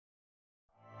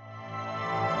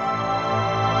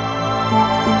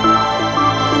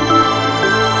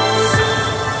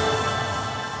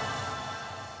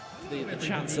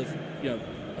sense of,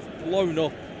 have blown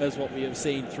up as what we have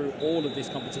seen through all of this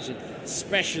competition,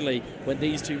 especially when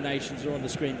these two nations are on the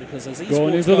screen, because as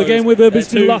going into the game with a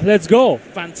bismillah, let's go.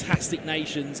 Fantastic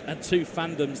nations and two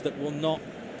fandoms that will not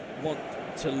want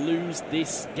to lose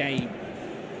this game.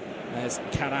 There's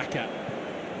Karaka.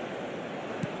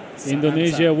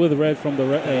 Indonesia with red from the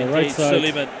right side.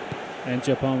 Suleiman. And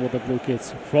Japan with the blue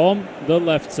kits from the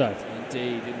left side.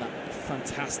 Indeed, in that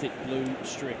fantastic blue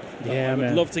strip. Yeah, I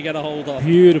would love to get a hold of.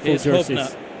 Beautiful jerseys.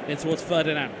 Hubner in towards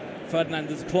Ferdinand.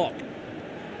 Ferdinand is clock.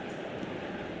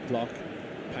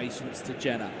 Patience to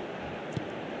Jenna.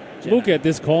 Look at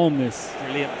this calmness.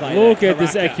 Brilliant play. Look at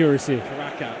this accuracy.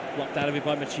 Karaka blocked out of it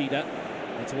by Machida.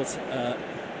 And towards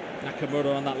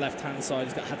Nakamura on that left-hand side.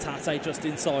 He's got Hatate just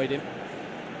inside him.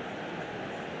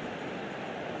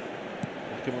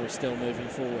 Nakamura still moving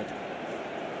forward.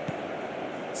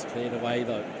 It's cleared away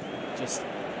though. It's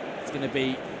going to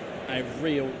be a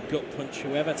real gut punch.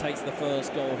 Whoever takes the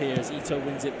first goal here as Ito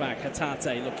wins it back.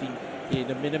 Hatate looking in.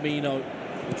 Minamino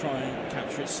will try and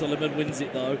capture it. Suleiman wins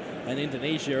it though, and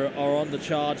Indonesia are on the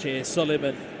charge here.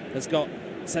 Suleiman has got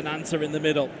Sananta in the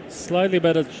middle. Slightly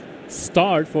better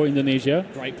start for Indonesia.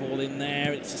 Great ball in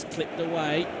there. It's just clipped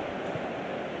away.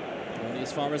 Only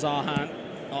as far as Arhan.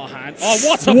 Oh,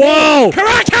 what a ball!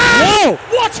 Karaka! Whoa!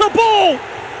 What a ball!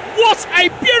 What a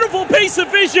beautiful piece of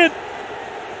vision!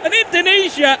 And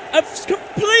Indonesia have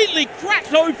completely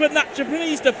cracked open that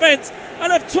Japanese defence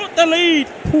and have took the lead.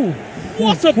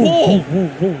 What a ball!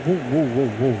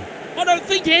 I don't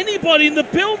think anybody in the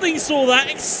building saw that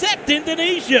except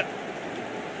Indonesia.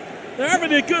 They're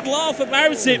having a good laugh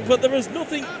about it, but there was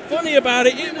nothing funny about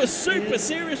it. It was super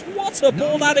serious. What a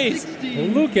ball that is!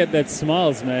 Look at that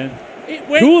smiles, man. It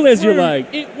went cool as you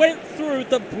like. It went through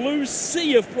the blue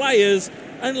sea of players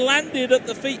and landed at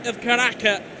the feet of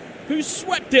Karaka, who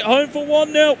swept it home for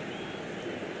 1-0.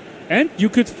 And you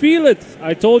could feel it.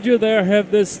 I told you they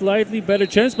have this slightly better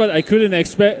chance, but I couldn't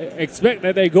expect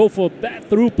that they go for that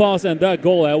through pass and that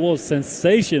goal. That was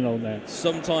sensational, man.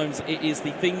 Sometimes it is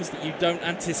the things that you don't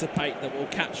anticipate that will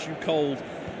catch you cold.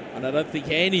 And I don't think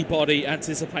anybody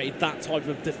anticipated that type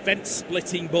of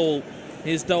defence-splitting ball.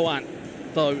 Here's Doan,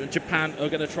 though. Japan are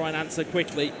going to try and answer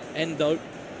quickly. Endo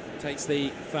takes the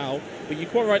foul. But you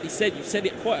quite rightly said, you've said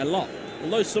it quite a lot.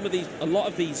 Although a lot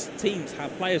of these teams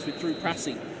have players with through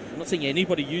passing, we're not seeing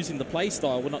anybody using the play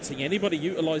style. We're not seeing anybody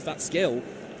utilise that skill.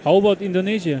 How about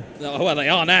Indonesia? Oh, well, they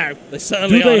are now. They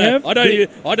certainly are now. I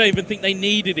don't even think they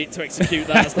needed it to execute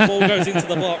that as the ball goes into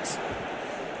the box.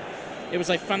 It was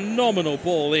a phenomenal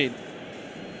ball in.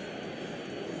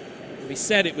 We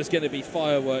said it was going to be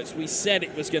fireworks. We said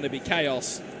it was going to be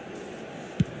chaos.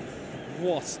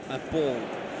 What a ball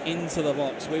into the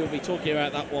box. We will be talking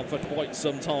about that one for quite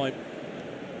some time.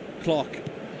 Clock.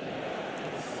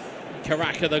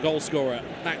 Karaka, the goal scorer.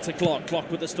 Back to Clock.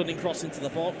 Clock with a stunning cross into the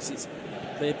box. It's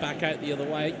cleared back out the other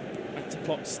way. Back to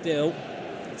Clock still.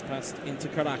 It's passed into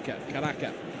Karaka.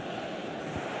 Karaka.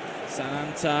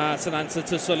 Sananta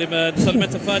to Suleiman. Suleiman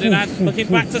to Ferdinand. Looking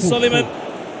back to Suleiman.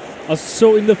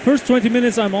 So in the first 20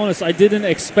 minutes, I'm honest, I didn't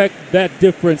expect that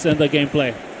difference in the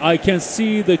gameplay. I can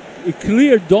see the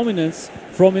clear dominance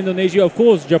from Indonesia. Of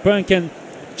course, Japan can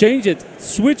change it,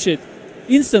 switch it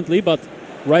instantly, but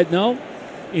right now,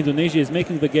 Indonesia is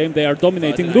making the game. They are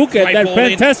dominating. Look at that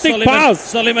fantastic pass.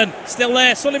 Suleiman still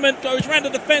there. Suleiman goes round the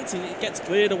defence and it gets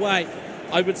cleared away.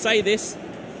 I would say this,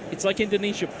 it's like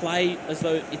Indonesia play as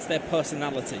though it's their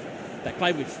personality. They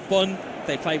play with fun,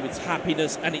 they play with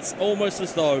happiness, and it's almost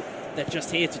as though they're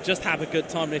just here to just have a good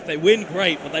time. And if they win,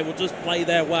 great, but they will just play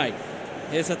their way.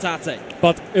 Here's Hatate.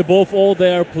 But above all,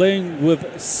 they are playing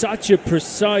with such a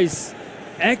precise,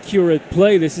 accurate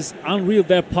play. This is unreal.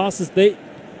 Their passes, they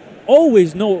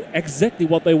always know exactly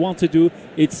what they want to do.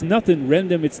 It's nothing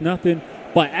random. It's nothing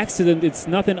by accident. It's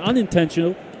nothing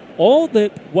unintentional. All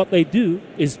that what they do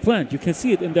is planned. You can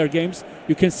see it in their games.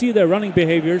 You can see their running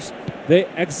behaviors. They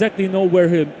exactly know where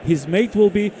his mate will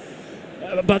be.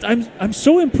 But I'm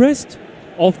so impressed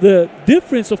of the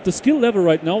difference of the skill level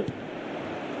right now.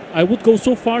 I would go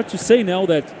so far to say now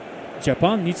that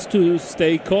Japan needs to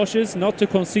stay cautious, not to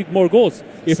concede more goals.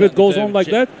 If it goes on like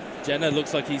that, Jenna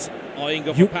looks like he's eyeing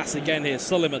up a pass again here.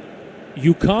 Suleiman.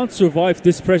 You can't survive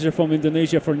this pressure from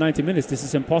Indonesia for 90 minutes. This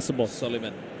is impossible.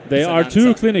 Suleiman. They are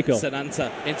too clinical.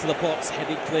 Sananta into the box,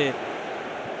 headed clear.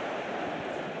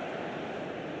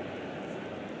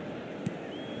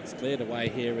 It's cleared away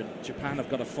here, and Japan have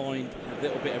got to find a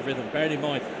little bit of rhythm. Bearing in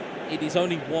mind, it is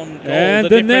only one goal. And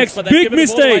the next big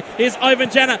mistake. Here's Ivan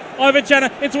Jenna. Ivan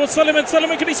Jenna in towards Suleiman.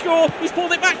 Suleiman, can he score? He's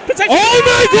pulled it back. Potentially. Oh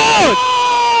my God!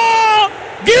 Oh!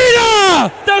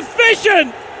 Gina! The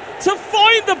vision to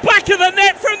find the back of the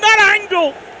net from that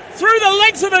angle, through the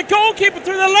legs of the goalkeeper,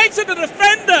 through the legs of the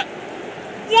defender.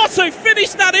 What a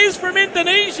finish that is from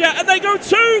Indonesia, and they go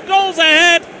 2 goals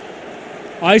ahead.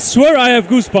 I swear I have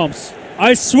goosebumps.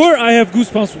 I swear I have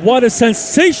goosebumps. What a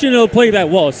sensational play that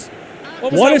was.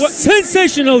 What a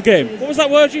sensational game. What was that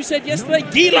word you said yesterday?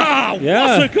 Gila!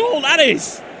 Yeah. What a goal that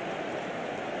is.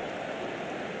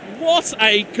 What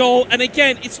a goal. And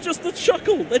again, it's just the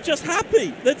chuckle. They're just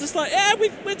happy. They're just like, yeah, we're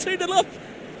 2-0 up.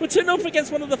 We're 2-0 up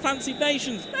against one of the fancied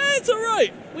nations. It's all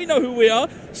right. We know who we are.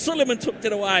 Suleiman tucked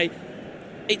it away.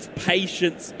 It's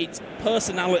patience, it's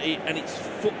personality, and it's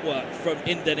footwork from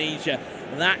Indonesia.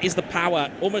 That is the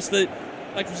power. Almost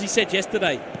like he said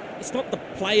yesterday, it's not the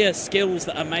player skills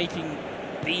that are making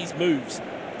these moves.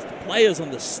 It's the players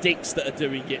on the sticks that are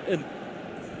doing it. And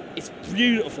it's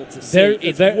beautiful to see.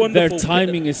 It's wonderful. Their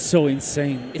timing is so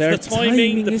insane. Their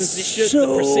timing, the position,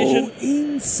 the precision.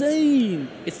 Insane.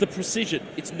 It's the precision.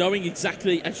 It's knowing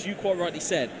exactly, as you quite rightly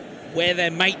said, where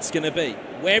their mate's going to be.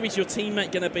 Where is your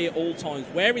teammate going to be at all times?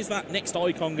 Where is that next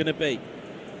icon going to be?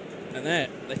 And there,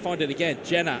 they find it again.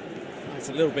 Jenna. It's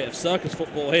a little bit of circus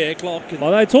football here, Clark.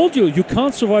 But I told you, you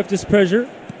can't survive this pressure.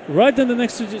 Right in the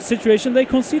next situation, they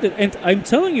conceded. And I'm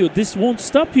telling you, this won't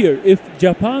stop here if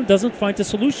Japan doesn't find a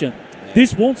solution. Yeah.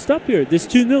 This won't stop here. This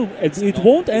 2-0, it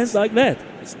won't end like that.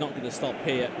 It's not going to stop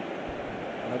here.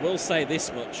 And I will say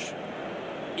this much.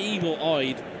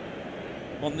 Eagle-eyed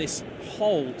on this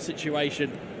whole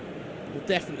situation will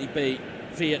definitely be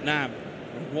Vietnam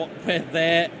and where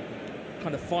their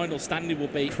kind of final standing will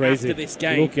be after this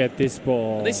game. Look at this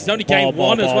ball. And this is only game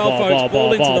one as well, folks.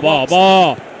 Ball into the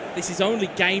box. This is only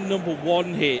game number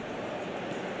 1 here.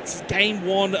 This is game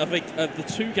 1 of the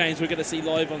 2 games we're going to see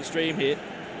live on stream here.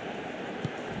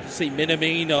 You see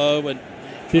Minamino and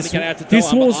this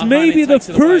was maybe the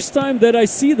first time that I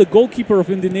see the goalkeeper of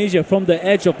Indonesia from the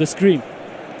edge of the screen.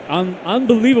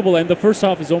 Unbelievable, and the first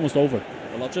half is almost over.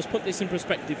 Well, I'll just put this in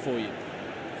perspective for you.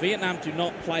 Vietnam do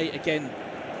not play again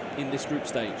in this group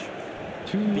stage.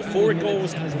 Before a ball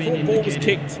was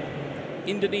kicked,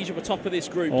 Indonesia were top of this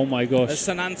group. Oh my gosh. As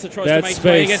Sananta tries that to make space.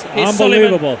 play again.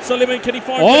 Unbelievable. Suleiman, can he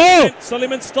find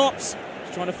Suleiman stops.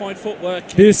 He's trying to find footwork.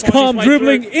 This calm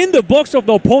dribbling in the box of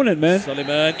the opponent, man.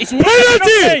 Suleiman. It's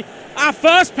penalty! Our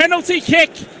first penalty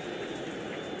kick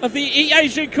of the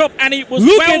eASIAN Cup, and it was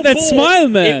Look at that smile,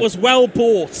 man. It was well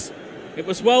bought. It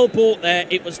was well bought there.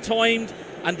 It was timed,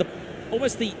 and the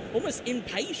almost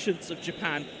impatience of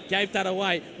Japan gave that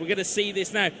away. We're going to see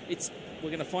this now. We're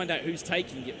going to find out who's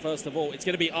taking it first of all. It's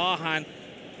going to be Arhan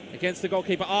against the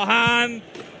goalkeeper. Arhan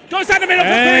goes down the middle for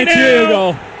 3-0. And here you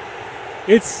go.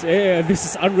 It's this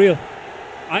is unreal.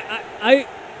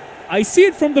 I see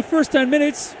it from the first 10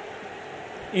 minutes.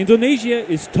 Indonesia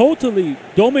is totally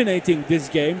dominating this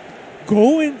game,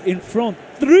 going in front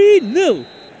 3-0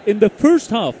 in the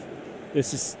first half.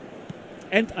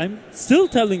 And I'm still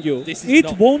telling you,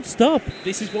 it won't stop.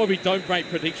 This is why we don't make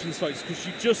predictions, folks, because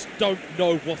you just don't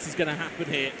know what is going to happen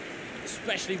here,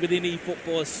 especially within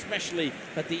eFootball, especially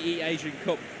at the eASIAN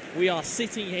Cup. We are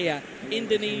sitting here.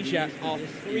 Indonesia are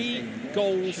 3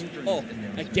 goals up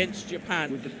against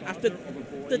Japan after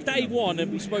the day 1,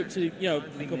 and we spoke to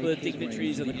a couple of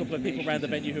dignitaries and a couple of people around the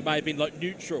venue who may have been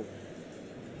neutral.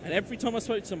 And every time I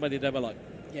spoke to somebody, they were like,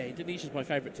 "Yeah, Indonesia's my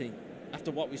favourite team." After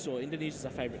what we saw, Indonesia's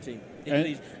our favourite team.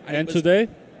 And today,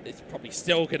 it's probably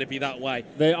still going to be that way.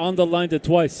 They underlined it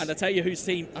twice. And I'll tell you who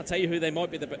they might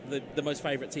be the most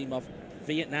favourite team of: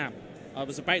 Vietnam. I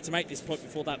was about to make this point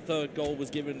before that third goal was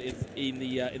given in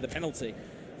the penalty.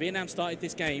 Vietnam started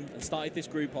this game and started this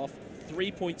group off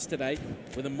 3 points today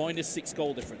with a -6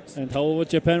 goal difference. And how old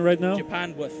Japan right now?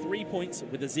 Japan were 3 points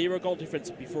with a 0 goal difference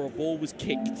before a ball was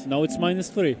kicked. Now it's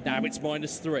 -3. Now it's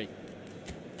 -3.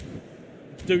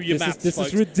 Do your maths, this folks.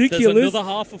 Is ridiculous. There's another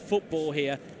half of football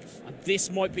here. And this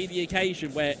might be the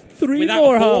occasion where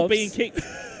without a ball being kicked,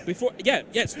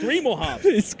 it's 3 more halves.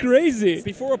 It's crazy.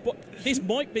 This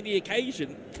might be the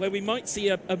occasion where we might see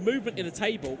a movement in the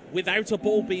table without a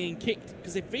ball being kicked.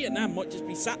 Because if Vietnam might just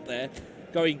be sat there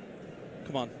going,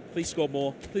 "Come on, please score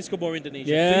more. Please score more,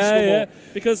 Indonesia. Please score more."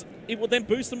 Because it will then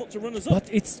boost them up to runners up. But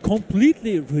it's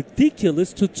completely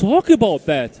ridiculous to talk about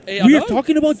that. We are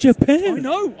talking about Japan.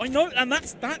 I know, and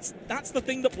that's the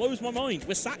thing that blows my mind.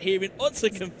 We're sat here in utter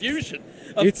confusion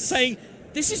of saying,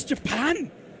 "This is Japan.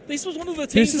 This was one of the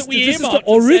teams that we earmarked." This is the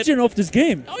origin of this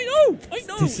game. I know.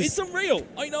 It's unreal.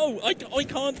 I know.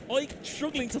 I'm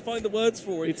struggling to find the words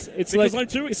for it. It's I'm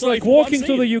too excited. It's like walking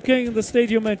to the UK in the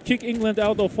stadium and kick England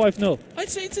out of 5-0. I'd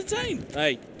say it's insane.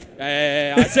 Hey,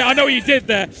 I know what you did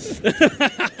there.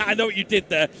 I know what you did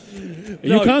there.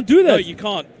 No, you can't do that. No, you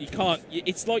can't. You can't.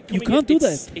 It's like you can't do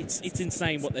that. It's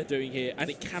insane what they're doing here, and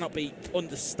it cannot be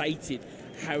understated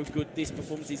how good this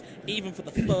performance is. Even for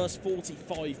the first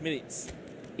 45 minutes,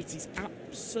 it is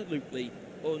absolutely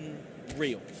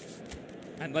unreal.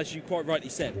 And as you quite rightly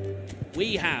said,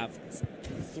 we have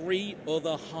 3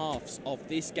 other halves of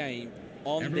this game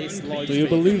on this live stream. Do you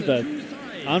believe that?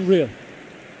 Unreal.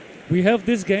 We have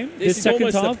this game, this second half.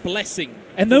 This is almost a blessing.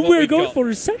 And then we're going for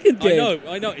a second game.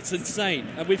 I know, it's insane.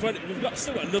 And we've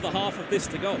still got another half of this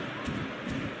to go.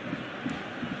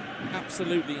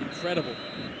 Absolutely incredible.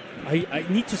 I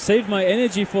need to save my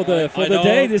energy for the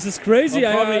day. This is crazy.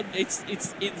 It's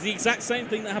the exact same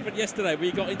thing that happened yesterday.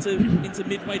 We got into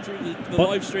midway through the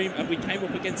live stream and we came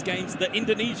up against games that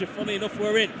Indonesia, funny enough,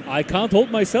 were in. I can't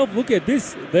hold myself. Look at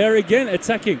this. They're again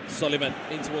attacking. Suleiman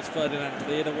in towards Ferdinand,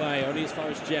 cleared away, only as far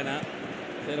as Jenna.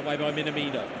 Cleared away by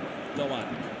Minamino. Doan.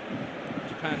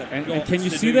 Japan have and got can you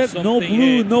to see do that? No blue,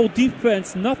 here. no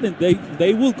defense, nothing.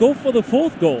 They will go for the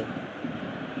 4th goal.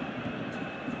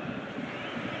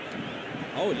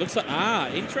 Oh, it looks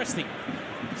like, interesting.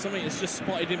 Something that's just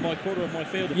spotted in my corner of my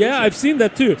field. Yeah, I've seen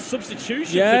that too. Substitution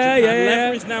for Japan.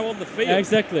 Lever is now on the field.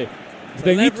 Exactly.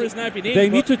 So Lever has now been in. They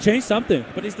need to change something.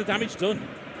 But is the damage done?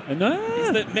 No.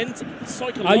 Is the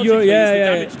psychologically, is the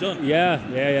damage done?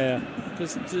 Yeah.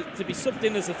 Because to be subbed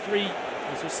in as a 3,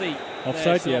 as we'll see.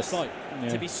 Offside, yes. Offside. Yeah.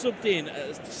 To be subbed in at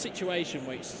a situation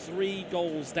where it's 3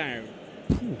 goals down,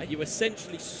 and you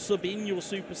essentially sub in your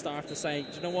superstar after saying,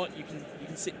 do you know what, you can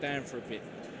sit down for a bit.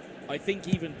 I think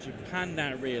even Japan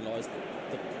now realise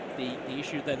the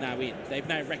issue they're now in. They've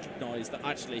now recognised that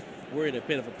actually we're in a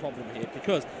bit of a problem here,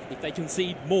 because if they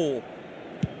concede more,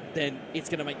 then it's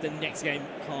going to make the next game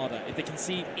harder. If they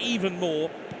concede even more,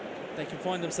 they can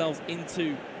find themselves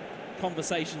into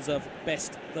conversations of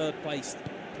best third-placed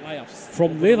playoffs.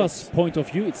 From Leva's point of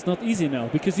view, it's not easy now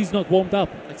because he's not warmed up.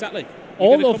 Exactly.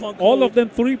 All of them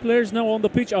 3 players now on the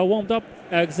pitch are warmed up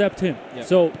except him. Yep.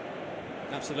 So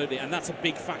absolutely, and that's a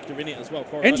big factor in it as well.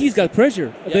 And he's got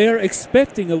pressure. Yep. They are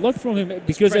expecting a lot from him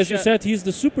because, as you said, he's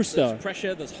the superstar. There's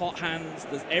pressure, there's hot hands,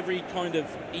 there's every kind of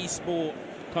e-sport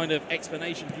kind of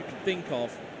explanation you can think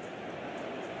of.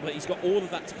 But he's got all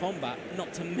of that to combat,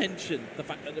 not to mention the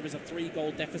fact that there is a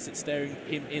 3-goal deficit staring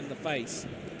him in the face.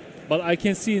 But I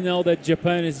can see now that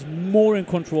Japan is more in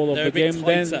control of the game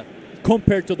than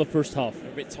compared to the first half. They're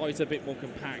a bit tighter, a bit more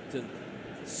compact, and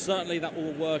certainly that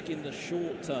will work in the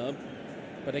short term.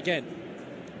 But again,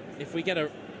 if we get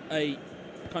a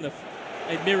kind of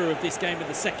a mirror of this game in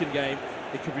the second game,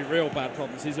 it could be real bad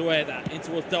problems. He's aware of that. In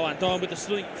towards Doan. Doan with the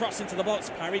sling cross into the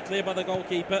box. Parry clear by the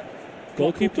goalkeeper.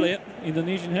 Goalkeeper? Clear.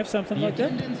 Indonesian have something like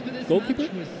that? Goalkeeper?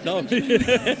 No. I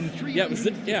was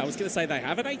going to say they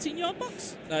have an 18-yard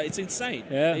box. It's insane.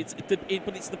 Yeah.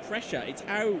 But it's the pressure. It's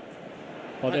how,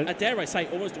 I dare I say,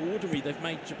 almost ordinary they've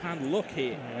made Japan look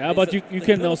here. Yeah, but you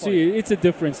can now see it's a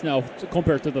difference now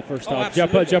compared to the first half.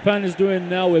 Japan is doing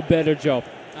now a better job.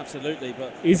 Absolutely,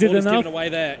 but is it enough? Away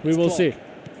there. We will see.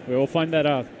 We will find that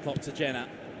out. Clock to Jenna.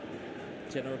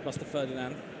 Jenna across to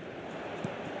Ferdinand.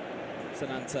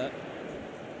 Sananta.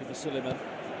 With Suleiman.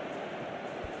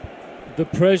 The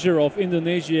pressure of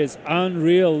Indonesia is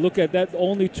unreal. Look at that.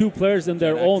 Only 2 players in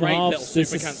their own halves.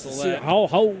 This is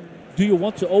how do you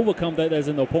want to overcome that as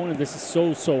an opponent? This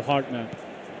is so hard, man.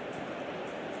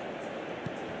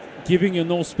 Giving you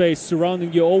no space,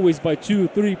 surrounding you always by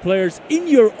 2-3 players in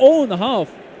your own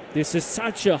half. This is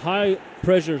such a high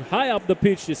pressure, high up the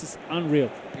pitch. This is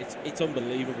unreal. It's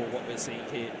unbelievable what we're seeing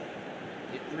here.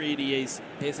 It really is.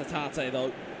 Here's Hatate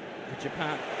though.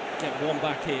 Japan get one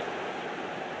back here.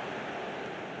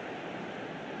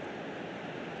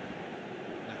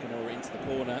 Nakamura into the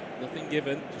corner. Nothing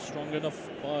given. Just strong enough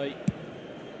by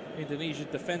Indonesian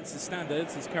defensive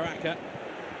standards. Is Karaka.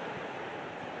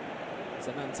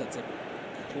 Zananta to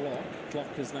Clock.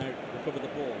 Clock has now recovered the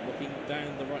ball. Looking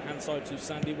down the right-hand side to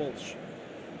Sandy Walsh.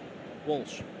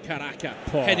 Walsh, Karaka,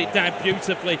 headed down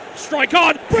beautifully. Strike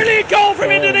on! Brilliant goal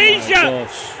from Indonesia!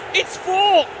 It's 4!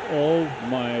 Oh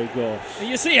my gosh. And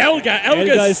you see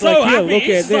Elga's so like, happy. Look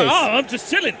at this. Like, I'm just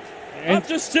chilling. I'm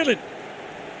just chilling.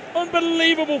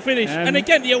 Unbelievable finish. And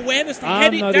again, the awareness to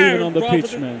head it down. I'm not even on the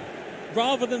pitch, man.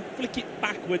 Rather than flick it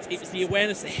backwards, it's the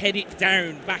awareness to head it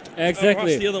down back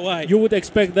across the other way. You would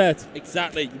expect that.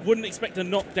 Exactly. You wouldn't expect a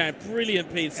knockdown.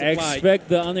 Brilliant piece of play. Expect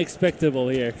the unexpectable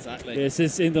here. Exactly. This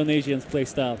is Indonesian's play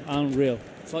style. Unreal.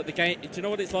 It's like the game. Do you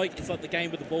know what it's like? It's like the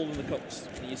game with the ball and the cups.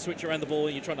 And you switch around the ball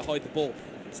and you're trying to hide the ball.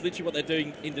 It's literally what they're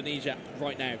doing in Indonesia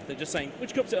right now. They're just saying,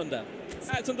 which cup's it under?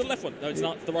 It's under the left one. No, it's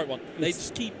not. The right one. They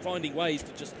just keep finding ways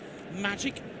to just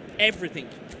magic everything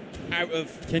out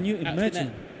of. Can you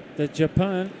imagine that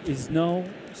Japan is now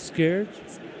scared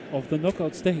of the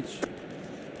knockout stage?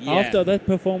 Yeah. After that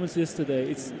performance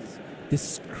yesterday, this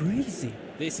is crazy.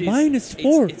 This is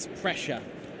 -4. It's pressure.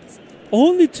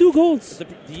 Only 2 goals.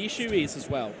 The issue is as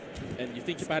well, and you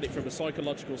think about it from a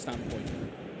psychological standpoint.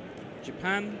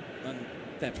 Japan and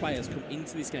their players come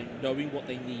into this game knowing what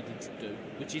they needed to do,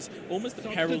 which is almost the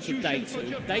perils of day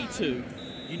 2. Day 2,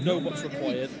 you know what's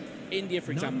required. India,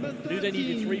 for example, knew they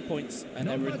needed 3 points and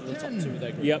they were in the top 2 of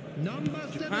their group. Yep.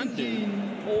 Japan knew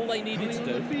all they needed to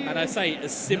do, and I say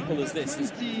as simple as this,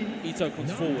 as Ito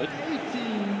comes forward.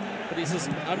 But it's just,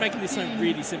 I'm making this sound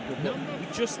really simple, but we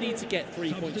just need to get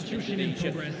 3 points from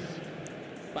Indonesia.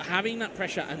 But having that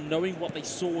pressure and knowing what they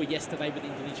saw yesterday with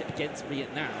Indonesia against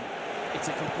Vietnam, it's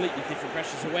a completely different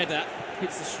pressure. So where that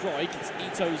hits the strike, it's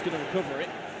Ito who's going to recover it.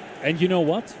 And you know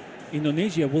what?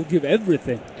 Indonesia will give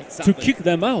everything to kick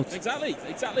them out. Exactly.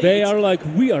 They are like,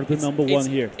 we are the number 1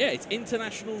 here. Yeah, it's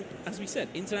international, as we said,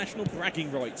 international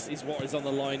bragging rights is what is on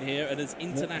the line here, and as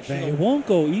international... They won't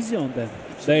go easy on them.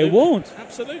 Absolutely. They won't.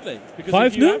 Absolutely.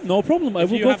 5-0, no problem. I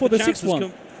will go for the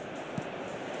 6-1.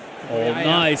 Oh,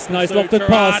 nice off the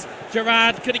pass.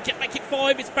 Gerard, could he make it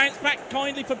 5? It's bounced back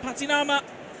kindly for Patinama.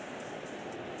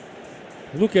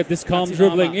 Look at this calm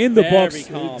dribbling in the box.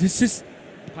 Calm. This is...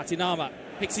 Patinama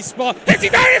picks his spot. Hits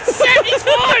it down, it's set, he's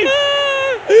 5!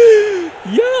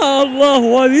 Ya Allah,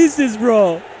 what is this,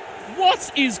 bro?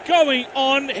 What is going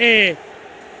on here?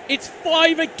 It's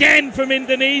 5 again from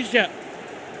Indonesia.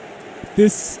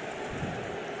 This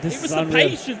it was the unreal.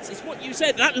 patience. It's what you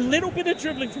said. That little bit of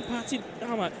dribbling from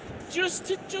Patinama, just.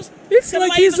 It's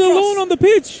like he's alone on the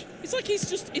pitch. It's like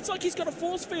he's got a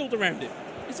force field around him.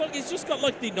 It's like he's just got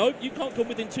nope, you can't come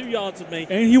within 2 yards of me.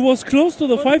 And he was close to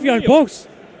the 5-yard box.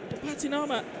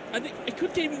 Patinama, and it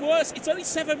could get even worse. It's only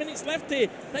 7 minutes left here.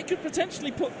 They could potentially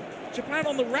put Japan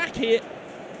on the rack here.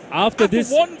 After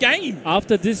this 1 game.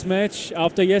 After this match,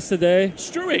 after yesterday.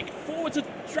 Struik forward to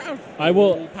Drown. I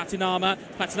will. Patinama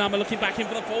looking back in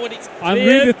for the forward. It's I'm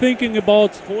really thinking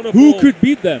about who could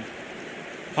beat them.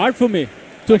 Hard for me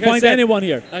to find anyone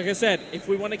here. Like I said, if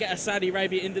we want to get a Saudi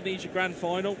Arabia-Indonesia grand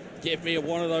final, give me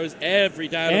one of those every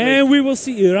day of the week. And we will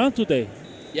see Iran today.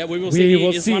 Yeah, we will see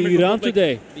Iran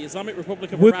today. The Islamic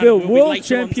Republic of with Iran the world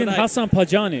champion Hassan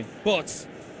Pajani. But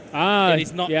it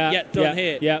is not yet done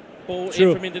here. Yeah, ball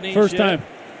in from Indonesia. First time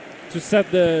to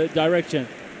set the direction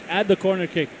at the corner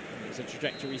kick. It's a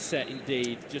trajectory set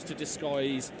indeed, just to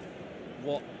disguise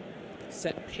what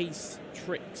set-piece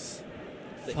tricks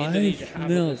that Indonesia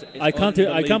have. I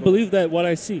can't believe that what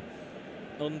I see.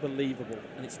 Unbelievable,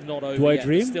 and it's not over. Do I yet.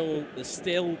 dream? There's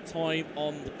still time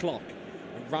on the clock.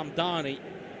 And Ramdani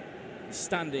is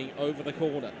standing over the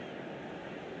corner.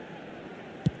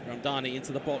 Ramdani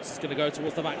into the box. It's going to go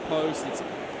towards the back post. It's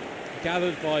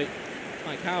gathered by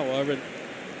Maikawa, and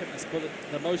I think that's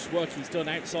the most work he's done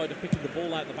outside of picking the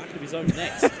ball out the back of his own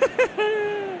net.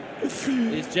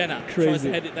 Here's Jenna. Crazy. Tries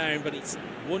to head it down, but it's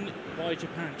won by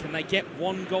Japan. Can they get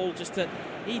 1 goal just to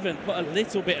even put a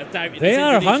little bit of doubt in They this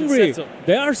are Indonesian hungry. setup?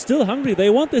 They are still hungry.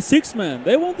 They want the 6-man.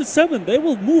 They want the 7. They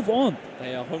will move on.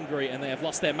 They are hungry and they have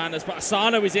lost their manners. But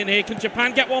Asano is in here. Can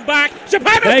Japan get one back?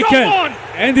 Japan has got one!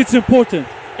 And it's important.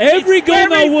 Every goal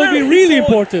now will be really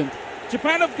important.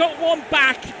 Japan have got one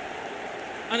back,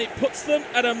 and it puts them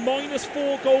at a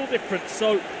 -4 goal difference.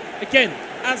 So, again,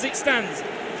 as it stands,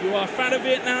 if you are a fan of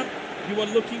Vietnam, you are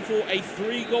looking for a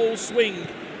 3-goal swing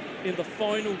in the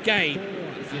final game.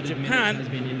 Japan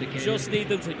just need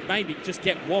them to maybe just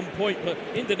get 1 point, but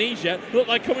Indonesia look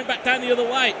like coming back down the other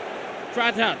way.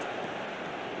 Drajad.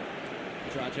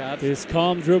 This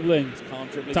calm dribbling.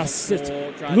 That's it.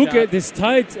 Look at this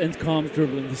tight and calm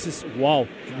dribbling. This is wow.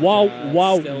 Still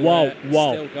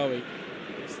going.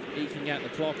 Just eking out the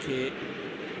clock here.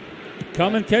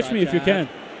 Come and catch me if you can.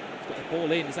 He's got the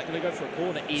ball in. Is that going to go for a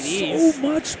corner? It is. So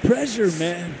much pressure,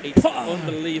 man. It's an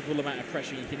unbelievable amount of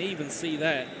pressure. You can even see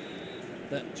there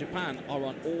that Japan are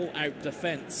on all-out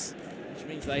defence, which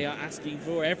means they are asking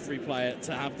for every player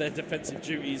to have their defensive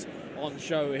duties on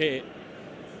show here.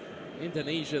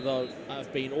 Indonesia, though,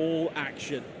 have been all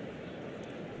action.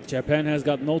 Japan has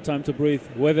got no time to breathe,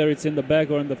 whether it's in the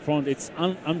back or in the front. It's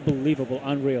unbelievable,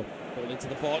 unreal. Ball into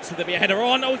the box, and there'll be a header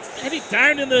on. Oh, it's headed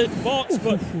down in the box,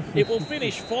 but it will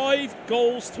finish 5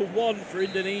 goals to 1 for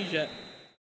Indonesia.